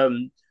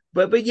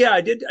 But yeah,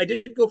 I did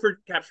go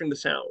for capturing the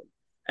sound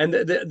and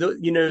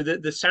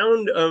the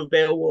sound of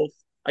Beowulf.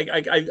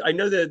 I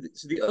know that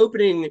the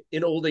opening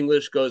in Old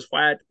English goes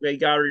flat, and you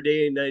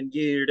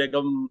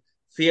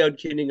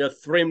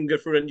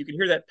can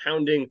hear that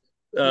pounding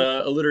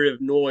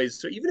alliterative noise.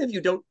 So even if you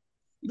don't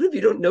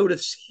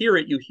hear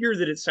it, you hear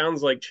that it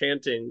sounds like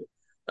chanting.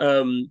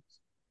 And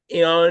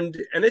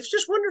it's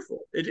just wonderful.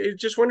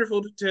 It's just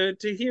wonderful to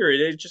hear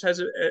it. It just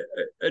has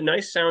a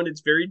nice sound.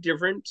 It's very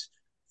different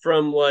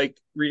from like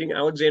reading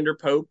Alexander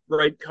Pope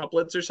write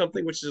couplets or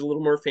something, which is a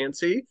little more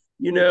fancy,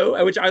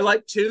 which I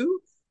like too.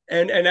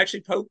 And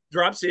actually Pope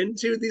drops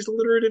into these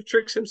alliterative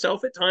tricks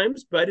himself at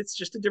times, but it's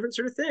just a different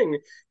sort of thing.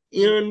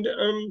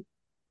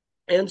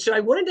 And so I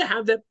wanted to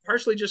have that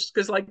partially just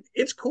because like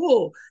it's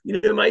cool.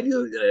 My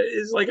view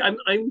is like I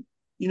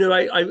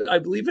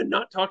believe in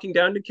not talking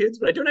down to kids,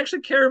 but I don't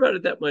actually care about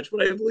it that much.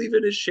 What I believe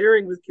in is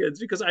sharing with kids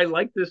because I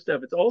like this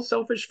stuff. It's all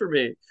selfish for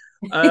me.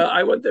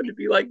 I want them to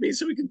be like me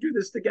so we can do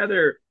this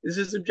together. This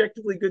is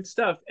objectively good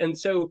stuff. And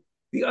so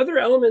the other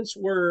elements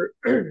were,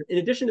 in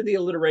addition to the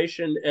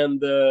alliteration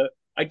and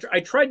I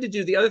tried to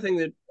do the other thing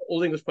that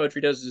Old English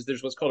poetry does is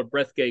there's what's called a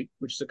breath gate,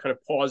 which is a kind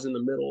of pause in the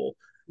middle.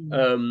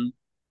 Mm-hmm.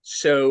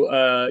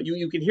 So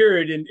you can hear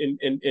it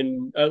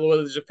in well,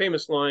 there's a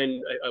famous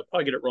line. I'll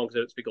probably get it wrong because I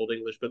don't speak Old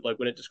English, but like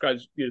when it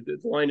describes the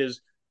line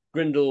is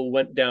Grendel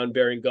went down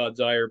bearing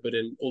God's ire, but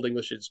in Old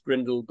English it's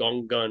Grendel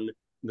gongun.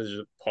 There's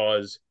a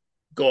pause.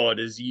 God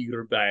is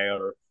eager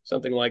bear,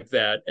 something like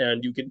that,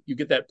 and you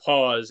get that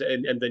pause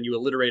and then you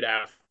alliterate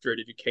after it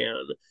if you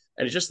can,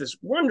 and it's just this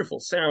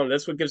wonderful sound.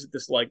 That's what gives it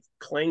this like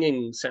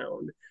clanging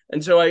sound.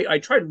 And so I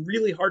tried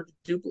really hard to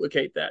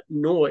duplicate that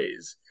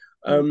noise.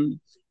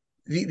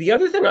 The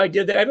other thing I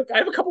did, I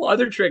have a couple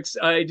other tricks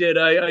I did.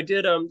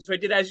 So I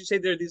did, as you say,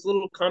 there are these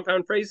little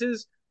compound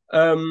phrases.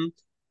 And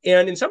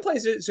in some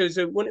places,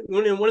 so when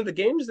in one of the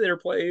games that are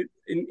played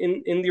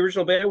in the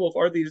original Beowulf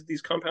are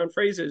these compound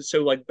phrases.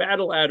 So like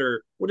battle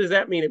adder, what does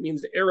that mean? It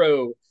means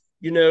arrow.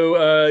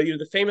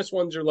 The famous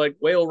ones are like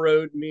whale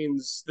road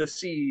means the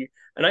sea.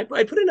 And I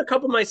put in a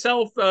couple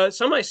myself.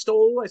 Some I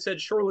stole. I said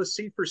shoreless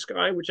sea for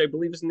sky, which I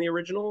believe is in the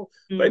original.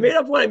 Mm-hmm. But I made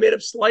up one. I made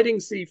up sliding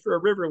sea for a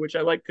river, which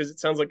I like because it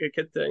sounds like a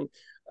kid thing.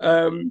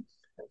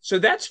 So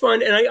that's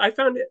fun. And I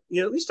found it,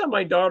 at least on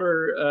my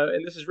daughter,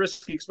 and this is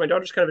risky because my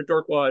daughter's kind of a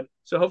dorkwad.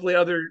 So hopefully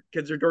other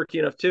kids are dorky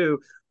enough too.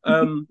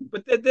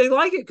 But they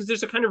like it because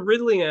there's a kind of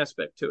riddling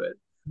aspect to it.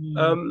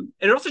 And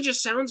it also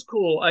just sounds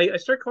cool. I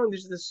started calling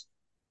this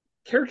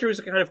character who's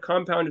a kind of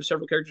compound of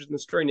several characters in the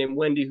story named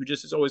Wendy, who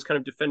just is always kind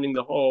of defending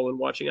the hall and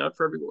watching out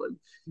for everyone.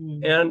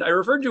 And I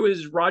referred to it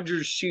as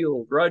Roger's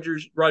shield,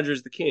 Roger's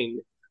the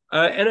king.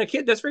 And a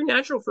kid, that's very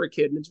natural for a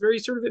kid, and it's very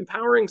sort of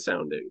empowering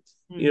sounding.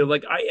 Mm.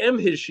 Like I am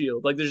his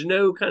shield. Like there's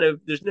no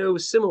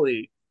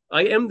simile.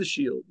 I am the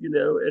shield.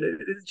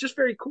 And it's just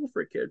very cool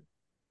for a kid.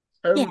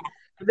 Yeah,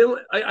 And then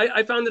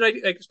I found that I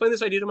explained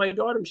this idea to my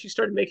daughter, and she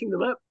started making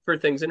them up for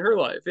things in her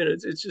life, and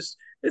it's just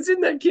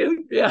isn't that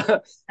cute? Yeah.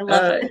 I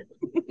love Uh,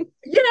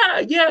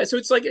 it. yeah. So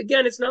it's like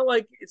again, it's not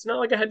like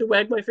I had to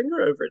wag my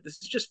finger over it. This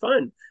is just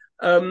fun.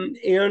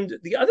 And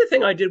the other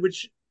thing I did,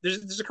 which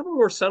there's a couple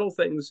more subtle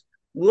things.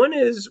 One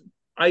is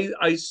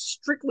I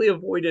strictly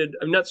avoided.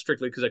 I'm not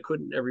strictly because I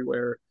couldn't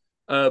everywhere.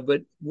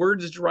 But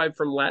words derived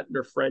from Latin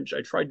or French,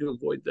 I tried to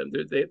avoid them.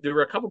 There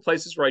were a couple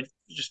places where I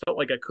just felt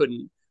like I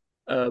couldn't.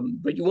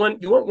 But you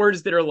want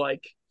words that are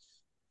like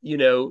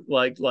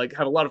like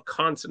have a lot of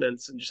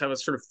consonants and just have a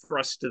sort of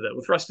thrust to them.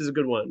 Thrust is a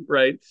good one,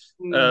 right?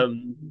 Mm.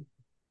 Um,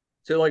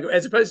 so like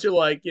as opposed to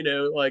like I'm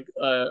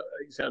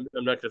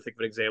not going to think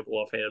of an example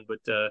offhand, but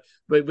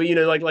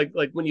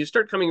like when you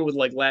start coming in with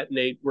like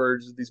Latinate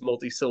words, these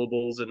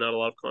multi-syllables and not a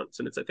lot of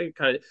consonants, I think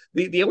kind of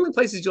the only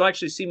places you'll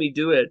actually see me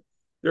do it,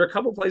 there are a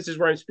couple places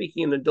where I'm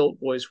speaking in adult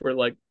voice where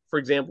like for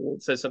example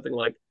it says something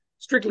like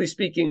strictly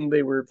speaking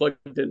they were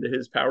plugged into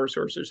his power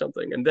source or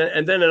something, and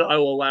then I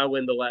will allow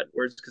in the Latin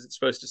words because it's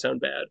supposed to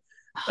sound bad.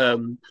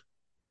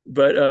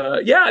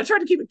 But yeah, I tried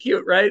to keep it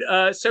cute, right?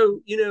 So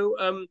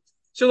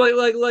so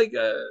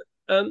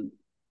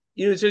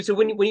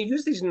when you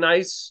use these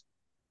nice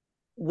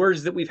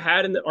words that we've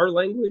had in our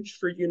language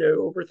for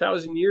over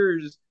 1,000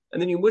 years,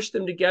 and then you mush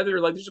them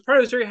together, like there's a part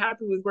I was very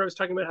happy with where I was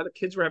talking about how the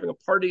kids were having a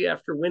party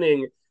after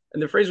winning,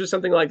 and the phrase was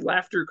something like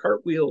laughter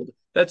cartwheeled.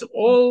 That's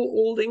all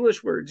old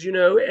English words, and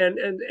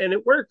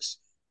it works,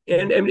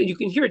 and you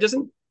can hear it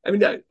doesn't. I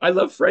mean, I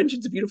love French;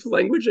 it's a beautiful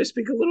language. I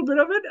speak a little bit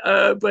of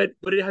it,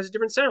 but it has a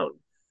different sound.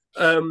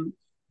 Um,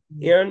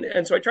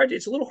 and so I tried to.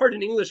 It's a little hard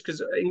in English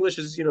because English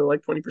is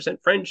like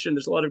 20% French, and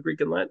there's a lot of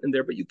Greek and Latin in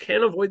there. But you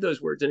can avoid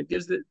those words, and it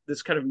gives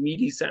this kind of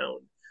meaty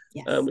sound,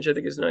 Yes. which I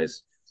think is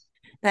nice.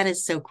 That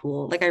is so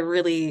cool. Like I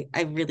really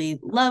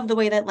love the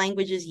way that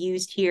language is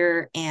used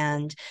here.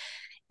 And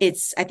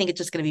I think it's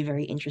just going to be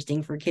very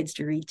interesting for kids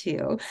to read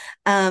too.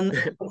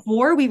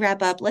 Before we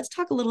wrap up, let's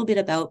talk a little bit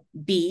about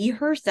Bee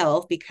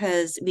herself,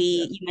 because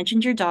Yeah. you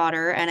mentioned your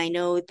daughter, and I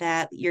know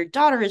that your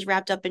daughter is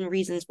wrapped up in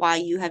reasons why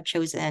you have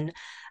chosen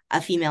a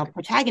female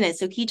protagonist.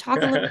 So can you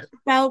talk a little bit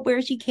about where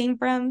she came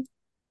from?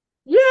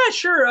 Yeah,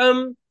 sure.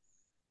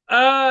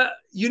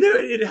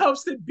 It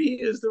helps that B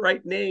is the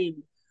right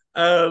name.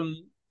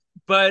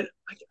 But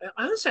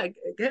honestly,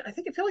 I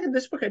feel like in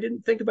this book I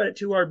didn't think about it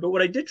too hard. But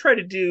what I did try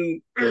to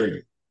do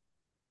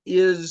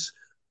is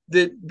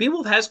that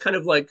Beowulf has kind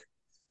of like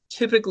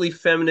typically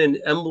feminine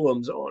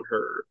emblems on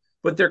her,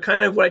 but they're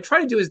kind of what I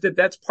try to do is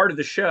that's part of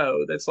the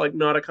show. That's like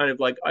not a kind of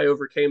like I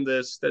overcame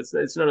this.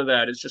 It's none of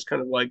that. It's just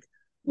kind of like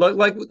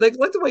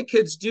the way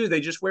kids do.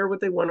 They just wear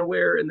what they want to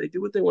wear and they do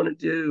what they want to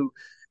do,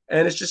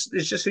 and it's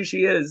just who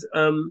she is.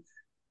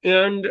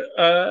 And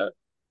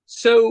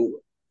so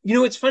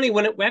it's funny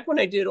back when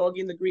I did Augie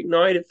and the Greek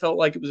Knight, it felt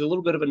like it was a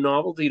little bit of a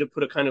novelty to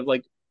put a kind of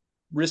like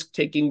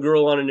risk-taking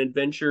girl on an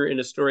adventure in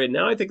a story. And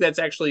now I think that's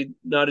actually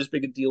not as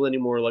big a deal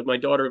anymore. Like my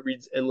daughter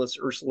reads endless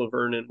Ursula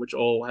Vernon, which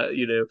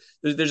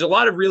there's a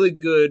lot of really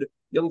good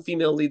young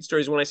female lead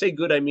stories. When I say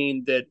good, I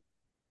mean that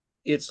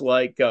it's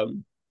like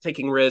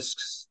taking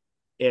risks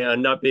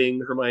and not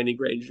being Hermione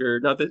Granger.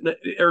 Not that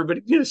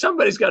everybody,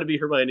 somebody's got to be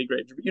Hermione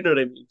Granger, but you know what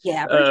I mean.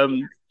 Yeah, for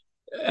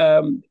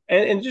sure.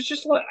 And just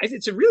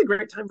it's a really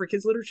great time for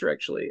kids literature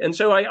actually. And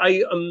so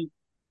I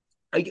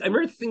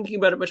remember thinking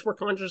about it much more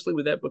consciously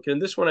with that book.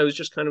 And this one, I was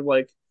just kind of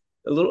like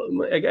a little,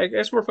 I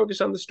guess, more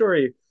focused on the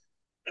story.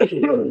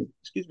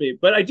 Excuse me.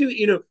 But I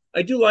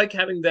do like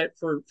having that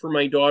for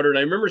my daughter. And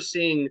I remember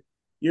seeing,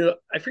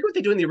 I forget what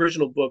they do in the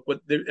original book,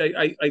 but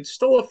I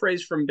stole a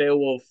phrase from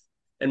Beowulf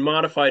and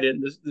modified it.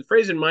 And the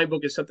phrase in my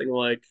book is something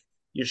like,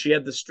 she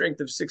had the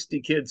strength of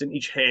 60 kids in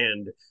each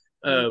hand.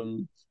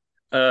 Mm.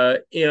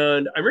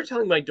 And I remember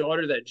telling my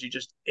daughter that, and she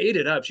just ate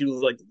it up. She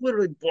was like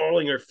literally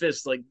balling her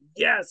fists, like,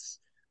 yes.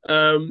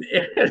 And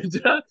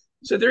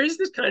so there is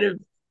this kind of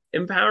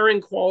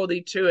empowering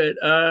quality to it.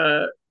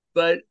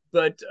 But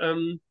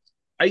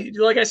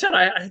like I said,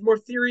 I had more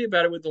theory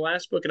about it with the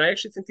last book, and I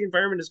actually think the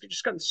environment has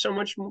just gotten so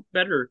much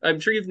better. I'm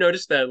sure you've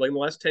noticed that, like in the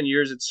last 10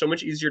 years, it's so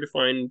much easier to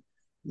find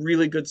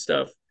really good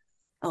stuff.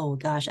 Oh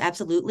gosh,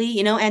 absolutely.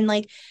 And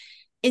like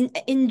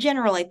in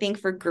general, I think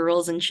for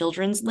girls and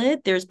children's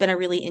lit, there's been a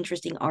really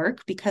interesting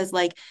arc because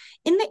like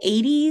in the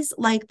 80s,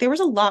 like there was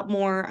a lot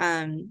more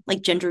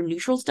like gender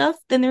neutral stuff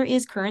than there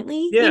is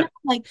currently. Yeah,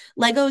 Like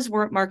Legos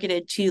weren't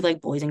marketed to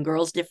like boys and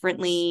girls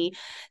differently,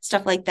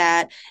 stuff like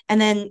that. And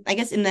then I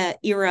guess in the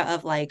era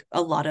of like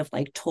a lot of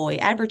like toy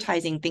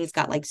advertising, things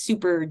got like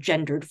super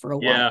gendered for a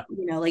while,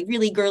 yeah, like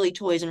really girly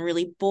toys and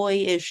really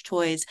boyish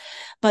toys.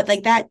 But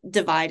like that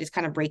divide is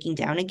kind of breaking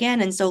down again.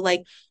 And so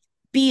like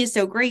Bee is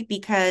so great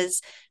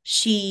because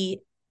she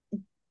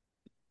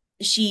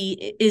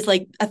she is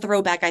like a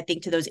throwback, I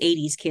think, to those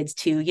 80s kids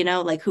too,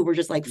 like who were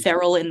just like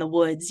feral in the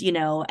woods,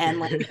 and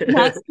like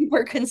not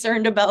super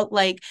concerned about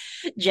like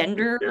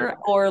gender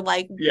or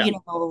like,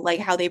 like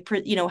how they,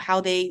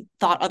 how they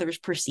thought others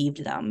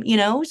perceived them,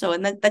 so,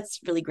 and that's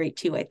really great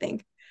too, I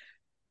think.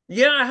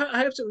 Yeah,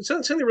 I have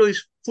something that really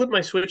flipped my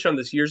switch on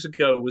this years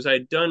ago was I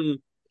can't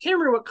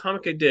remember what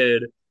comic I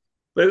did,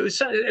 but it was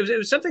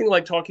something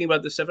like talking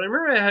about this stuff. And I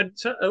remember I had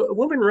a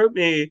woman wrote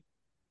me,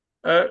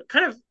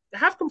 kind of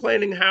half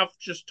complaining, half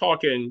just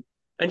talking,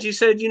 and she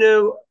said,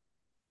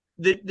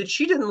 that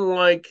she didn't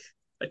like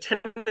a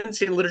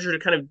tendency in literature to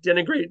kind of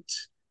denigrate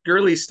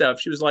girly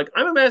stuff. She was like,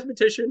 I'm a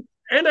mathematician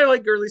and I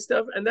like girly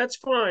stuff, and that's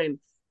fine.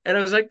 And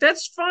I was like,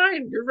 that's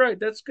fine. You're right.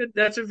 That's good.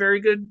 That's a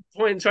very good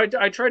point. And so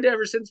I tried to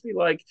ever since be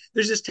like,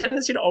 there's this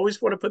tendency to always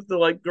want to put the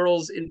like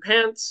girls in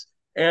pants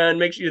and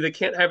make sure they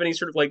can't have any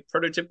sort of like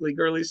prototypically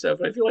girly stuff.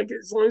 And I feel like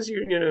as long as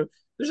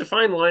there's a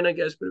fine line, I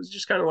guess, but it was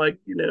just kind of like,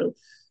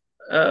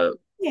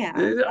 yeah,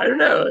 I don't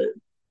know.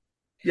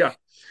 Yeah.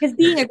 Because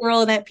being a girl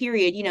in that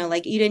period,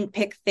 like you didn't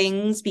pick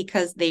things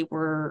because they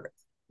were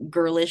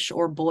girlish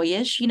or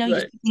boyish, you Right.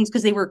 just things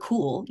because they were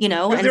cool,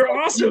 and they're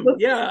awesome.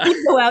 Yeah.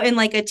 You go out in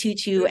like a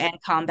tutu and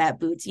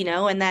combat boots,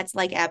 and that's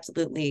like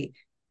absolutely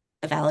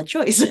a valid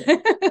choice.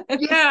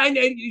 Yeah, and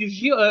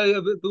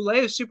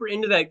Boulet is super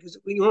into that because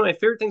one of my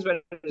favorite things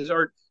about his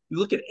art, you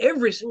look at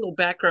every single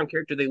background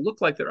character, they look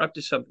like they're up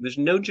to something. There's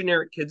no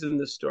generic kids in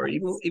this story.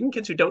 Even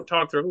kids who don't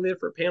talk, they're only there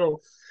for a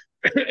panel.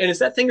 And it's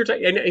that thing you're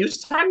talking, and he was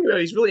talking about,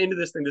 he's really into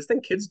this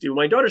thing kids do.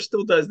 My daughter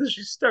still does this.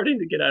 She's starting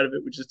to get out of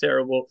it, which is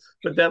terrible.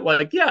 But that,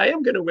 like, yeah, I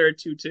am going to wear a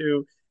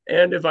tutu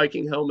and a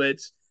Viking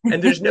helmet.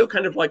 And there's no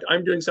kind of like,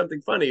 I'm doing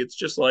something funny. It's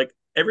just like,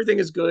 everything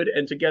is good.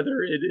 And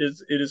together it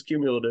is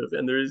cumulative.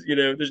 And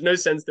there's no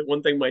sense that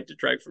one thing might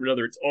detract from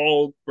another. It's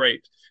all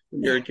great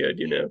when you're a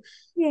kid,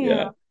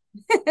 Yeah.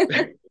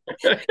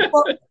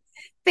 Well,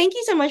 thank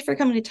you so much for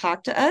coming to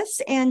talk to us.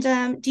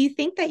 And do you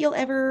think that you'll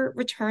ever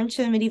return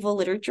to medieval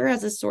literature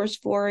as a source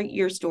for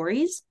your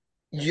stories?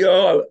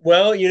 Yeah,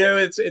 well,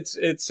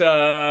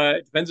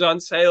 it depends on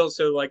sales.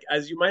 So like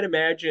as you might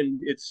imagine,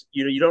 it's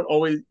you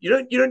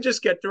don't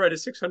just get to write a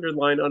 600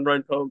 line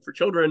unrhymed poem for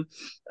children.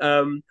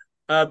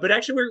 But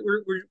actually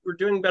we're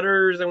doing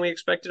better than we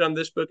expected on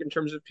this book in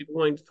terms of people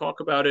wanting to talk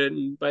about it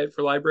and buy it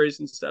for libraries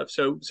and stuff.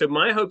 So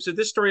my hopes that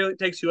this story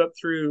takes you up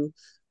through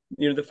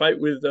the fight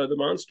with the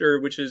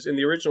monster, which is in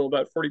the original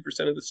about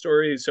 40% of the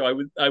story. So I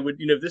would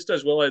if this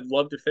does well, I'd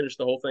love to finish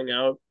the whole thing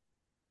out.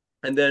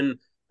 And then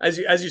as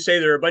you say,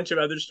 there are a bunch of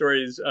other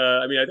stories.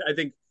 I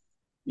think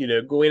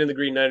Gawain and the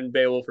Green Knight and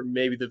Beowulf are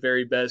maybe the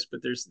very best,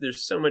 but there's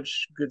so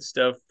much good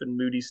stuff and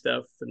moody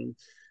stuff, and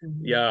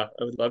yeah,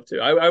 I would love to.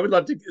 I would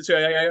love to. So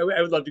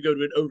I would love to go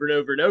to it over and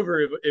over and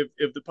over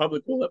if the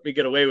public will let me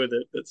get away with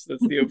it. That's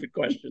the open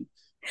question.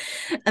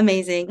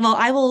 Amazing. Well,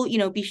 I will,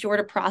 be sure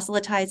to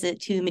proselytize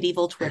it to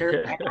medieval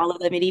Twitter and all of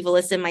the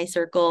medievalists in my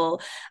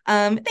circle.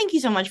 Thank you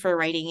so much for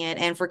writing it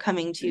and for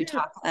coming to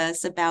talk to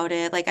us about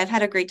it. Like, I've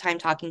had a great time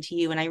talking to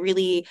you, and I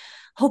really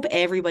hope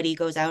everybody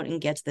goes out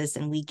and gets this,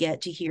 and we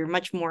get to hear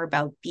much more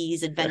about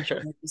these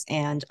adventures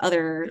and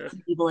other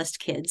medievalist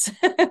kids.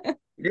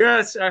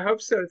 Yes, I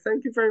hope so.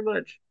 Thank you very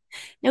much.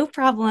 No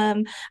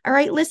problem. All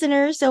right,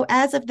 listeners. So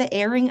as of the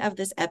airing of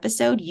this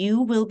episode,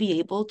 you will be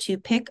able to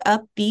pick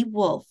up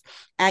Beowulf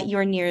at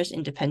your nearest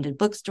independent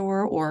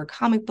bookstore or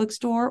comic book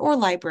store or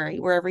library,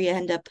 wherever you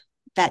end up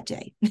that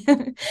day.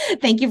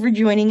 Thank you for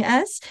joining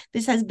us.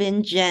 This has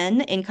been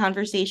Jen in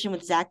conversation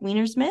with Zach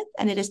Weinersmith,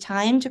 and it is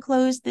time to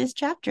close this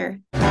chapter.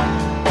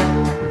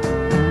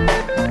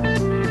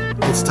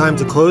 It's time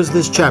to close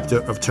this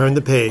chapter of Turn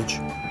the Page.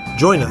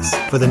 Join us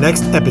for the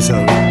next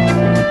episode.